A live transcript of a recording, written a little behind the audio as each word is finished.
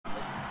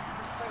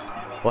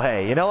Well,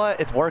 hey, you know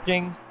what? It's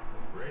working.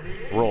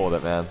 Roll with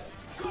it, man.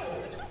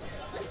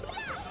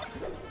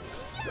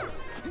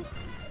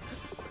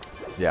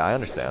 Yeah, I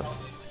understand.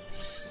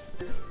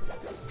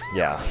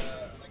 Yeah.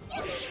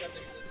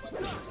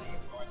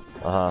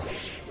 Uh-huh.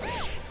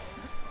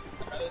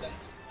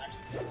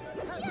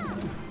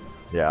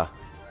 Yeah.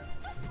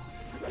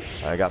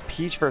 I got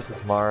Peach versus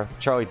Marth.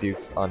 Charlie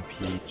Dukes on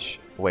Peach.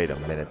 Wait a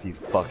minute, these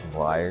fucking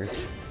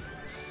liars.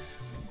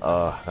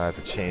 Now I have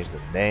to change the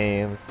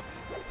names.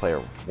 Player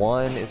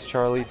 1 is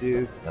Charlie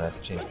Dukes, and I have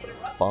to change the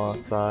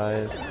font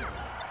size.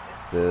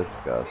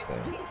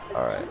 Disgusting.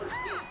 Alright.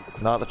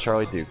 It's not the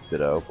Charlie Dukes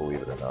ditto,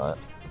 believe it or not.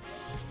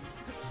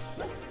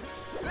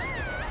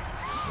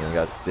 Then we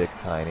got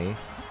DickTiny.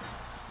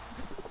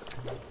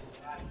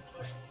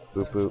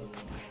 Boop boop.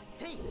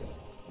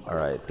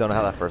 Alright, don't know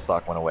how that first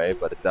stock went away,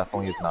 but it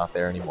definitely is not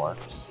there anymore.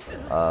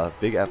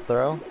 Big F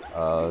throw.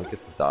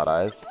 Gets the dot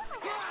eyes.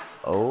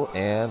 Oh,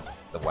 and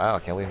wow, I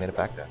can't believe he made it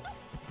back there.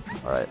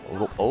 Alright,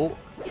 oh,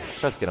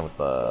 tries to get him with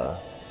the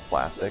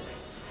plastic.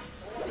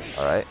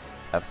 Alright,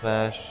 F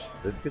smash.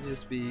 This could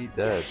just be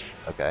dead.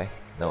 Okay,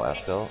 no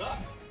F tilt.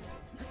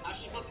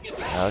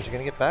 How's she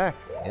gonna get back?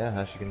 Yeah,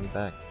 how's she gonna get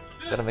back?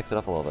 Gotta mix it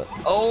up a little bit.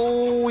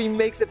 Oh, he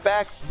makes it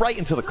back right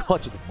into the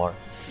clutches of Mark.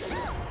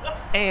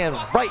 And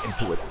right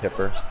into a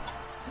tipper.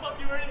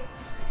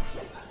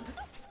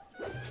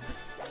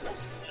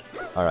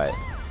 Alright.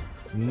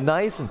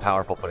 Nice and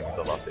powerful putting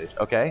himself off stage.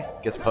 Okay,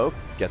 gets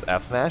poked, gets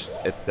F smashed,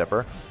 it's a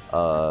tipper.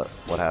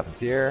 What happens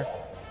here?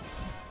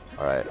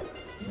 Alright.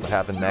 What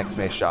happened next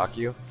may shock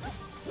you.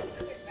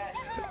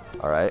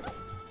 Alright.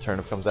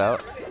 Turnip comes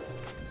out.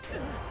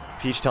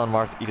 Peach telling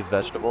Marth to eat his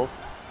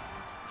vegetables.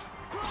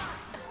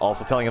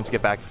 Also telling him to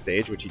get back to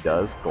stage, which he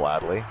does,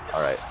 gladly.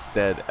 Alright,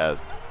 dead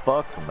as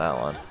fuck from that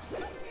one.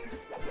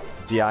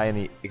 DI in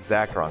the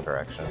exact wrong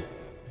direction.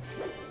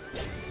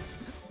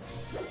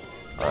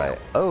 Alright.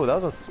 Oh, that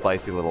was a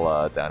spicy little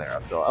down air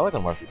up tilt. I like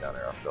when Marcy down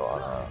air up tilt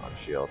on a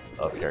shield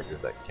of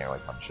characters that can't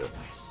really punish it.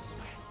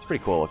 It's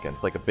pretty cool looking.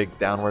 It's like a big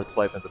downward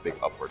swipe and it's a big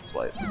upward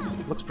swipe.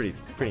 Looks pretty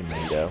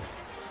neato.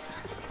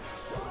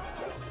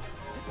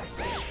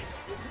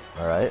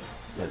 Alright.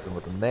 Hits him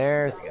with him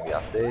there. Is he gonna be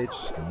off stage?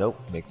 Nope.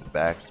 Makes it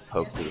back. Just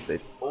pokes to the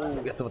stage. Oh,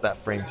 gets him with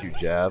that frame 2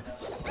 jab.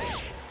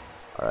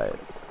 Alright.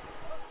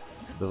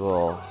 This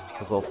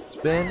little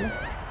spin.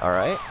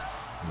 Alright.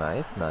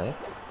 Nice,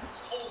 nice.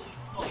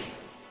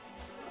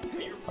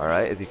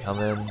 Alright, is he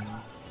coming?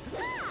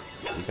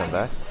 Is he coming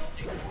back?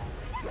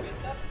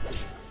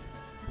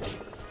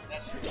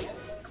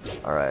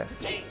 Alright.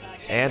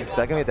 And is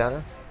that gonna get down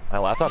there? My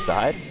laptop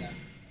died?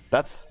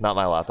 That's not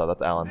my laptop,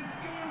 that's Alan's.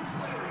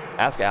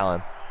 Ask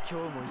Alan.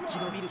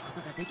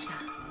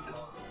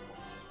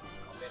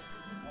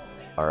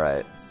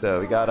 Alright, so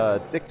we got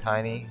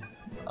DickTiny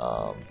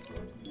up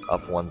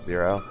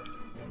 1-0.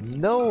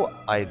 No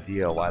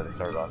idea why they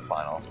started on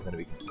final, if I'm going to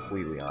be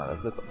completely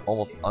honest. That's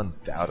almost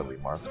undoubtedly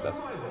Mark's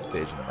best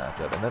stage in the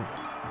matchup. And then,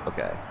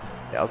 okay,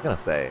 yeah, I was going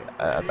to say,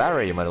 at that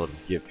rate you might as well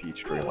give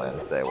Peach Dreamland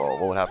and say, well,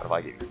 what would happen if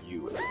I gave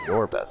you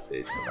your best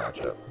stage in the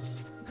matchup?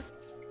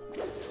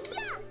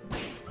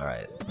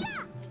 Alright,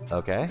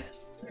 okay,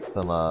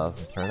 some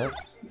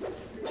turnips.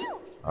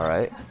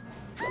 Alright,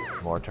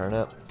 more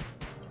turnip,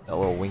 that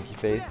little winky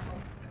face.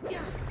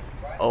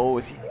 Oh,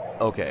 is he?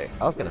 Okay,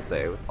 I was gonna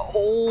say,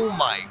 oh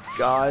my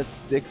god,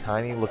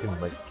 DickTiny looking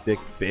like Dick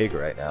Big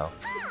right now.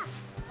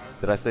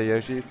 Did I say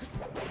Yoshi's?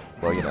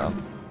 Well, you know,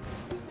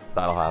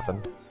 that'll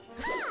happen.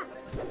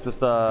 It's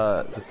just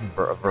a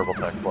verbal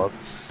tech club.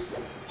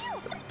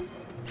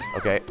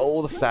 Okay,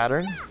 oh, the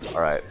Saturn.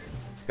 Alright,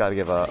 gotta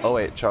give a, oh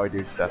wait, Charlie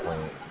Dukes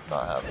definitely does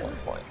not have 1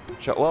 point.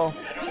 Well,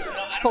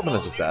 called him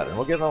Mr. Saturn.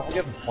 We'll give him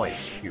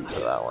 0.2 for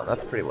that one.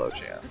 That's a pretty low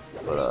chance,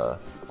 but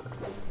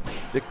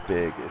Dick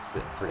Big is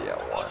sitting pretty at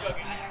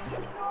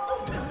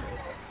 1.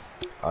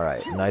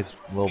 Alright, nice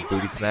little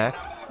booty smack.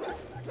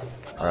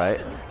 Alright.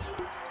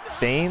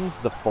 Feigns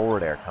the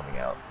forward air coming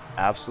out.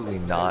 Absolutely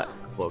not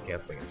flow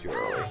canceling it too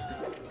early.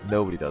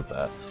 Nobody does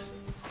that.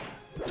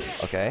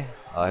 Okay.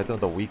 Hits him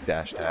with a weak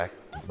dash attack.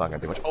 Not gonna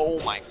do much. Oh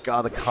my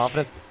god, the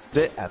confidence to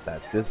sit at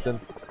that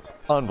distance.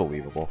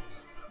 Unbelievable.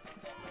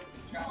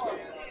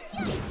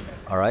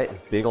 Alright,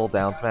 big old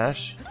down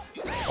smash.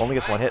 Only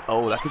gets 1 hit.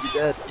 Oh, that could be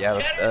dead. Yeah,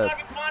 that's dead.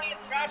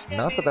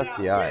 Not the best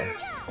DI.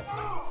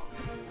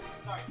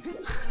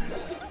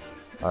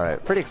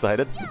 Alright, pretty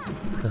excited.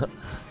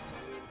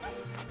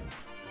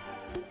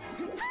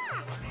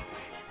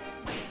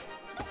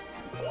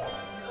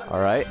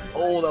 Alright.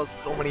 Oh, that was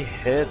so many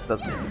hits.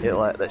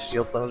 That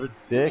shield stun was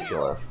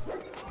ridiculous.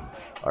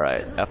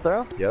 Alright, F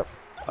throw? Yep.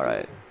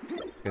 Alright.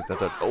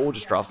 Oh,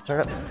 just drops the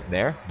turnip.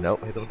 There.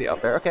 Nope, hits him with the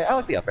up air. Okay, I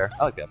like the up air.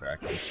 I like the up air,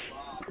 actually.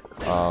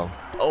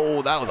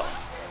 Oh, that was a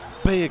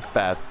big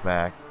fat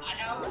smack.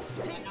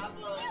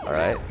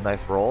 Alright,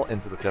 nice roll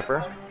into the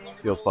tipper.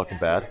 Feels fucking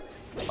bad.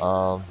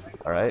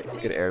 Alright,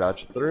 good air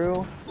dodge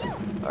through.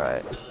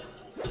 Alright.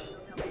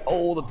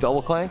 Oh, the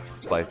double clank.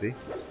 Spicy.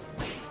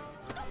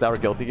 If that were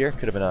Guilty Gear,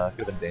 could have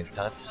been danger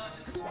time.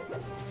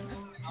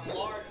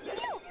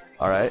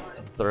 Alright,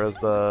 throws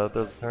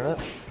the turnip.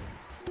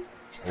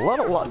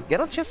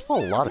 Get a chance to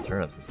pull a lot of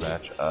turnips this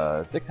match.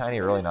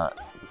 DickTiny really not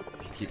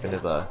keeping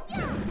his no,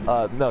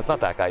 it's not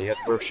that guy.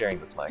 We're sharing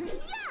this mic.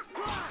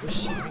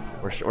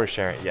 We're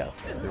sharing.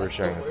 Yes, we're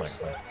sharing this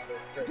mic.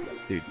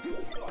 Dude,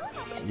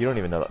 you don't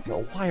even know that.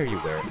 No, why are you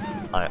wearing?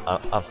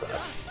 I'm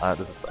sad.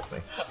 This upsets me.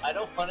 I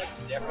don't want to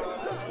share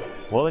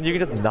it. Well, then you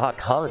can just not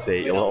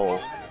commentate. You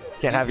little.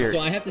 Can't have your. So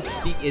I have to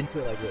speak into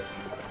it like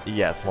this.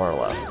 Yeah, it's more or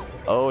less.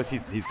 Oh,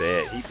 he's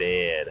dead. He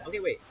dead. Okay,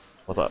 wait.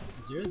 What's up?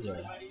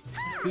 0-0.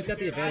 Who's got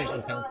the advantage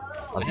on Fountain?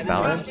 On I haven't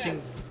Fountain? been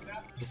watching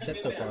the set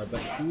so far,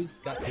 but who's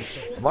got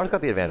control? Mark's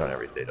got the advantage on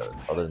every stage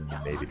other than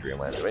maybe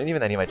Dreamland. And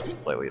even then, he might just be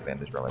slightly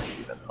advantaged Dreamland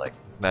even. Like,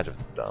 this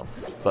matchup's dumb.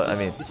 But, I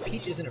mean... This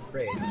Peach isn't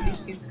afraid. Peach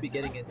seems to be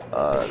getting into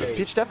this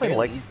Peach definitely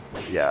likes...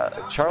 Yeah,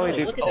 Charlie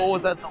Dukes... Oh,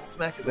 is that double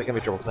smack? Is that gonna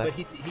be triple smack? But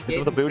he Hits gave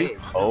with a booty? stage.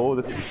 Oh,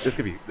 this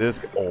could be...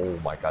 Oh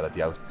my god, that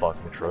DI was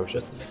fucking atrocious.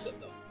 Just the mix-up,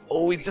 though.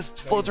 Oh, he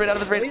just floats right out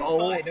of his range.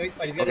 No, he's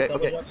fine. He's got his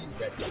double jump. He's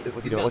ready.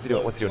 What's he doing? What's he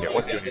doing? What's he doing here?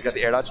 What's he doing? He's got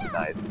the air dodge.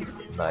 Nice.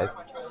 Nice.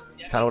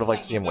 Kind of would have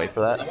liked to see him wait for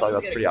that. I thought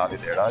that was pretty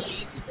obvious air dodge.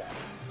 He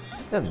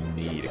doesn't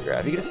need a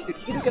grab. He can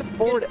just get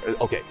forward.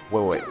 Okay,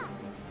 wait.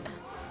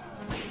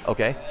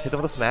 Okay, hits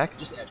him with a smack.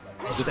 Just edge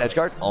guard. Just edge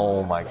guard?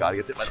 Oh my god, he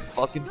gets hit by the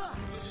fucking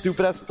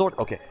stupid ass sword.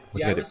 Okay, what's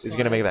he gonna do? Is he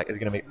gonna make it back? Is he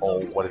gonna make... Oh,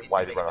 why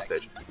is he running off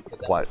stage?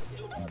 Why?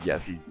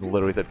 Yes, he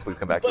literally said, please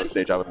come back to the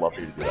stage. I would love for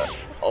you to do that.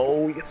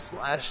 Oh, he gets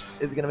slashed.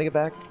 Is he gonna make it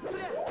back?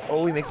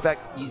 Oh, he makes it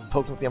back. He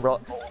pokes him with the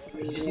umbrella.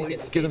 He just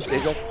needs to gives him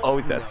stage roll. Oh,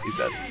 he's dead. He's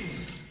dead.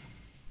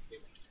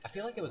 I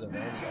feel like it was a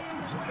Randy F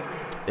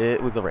smash.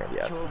 It was a Randy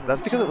F.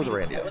 That's because it was a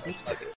Randy F.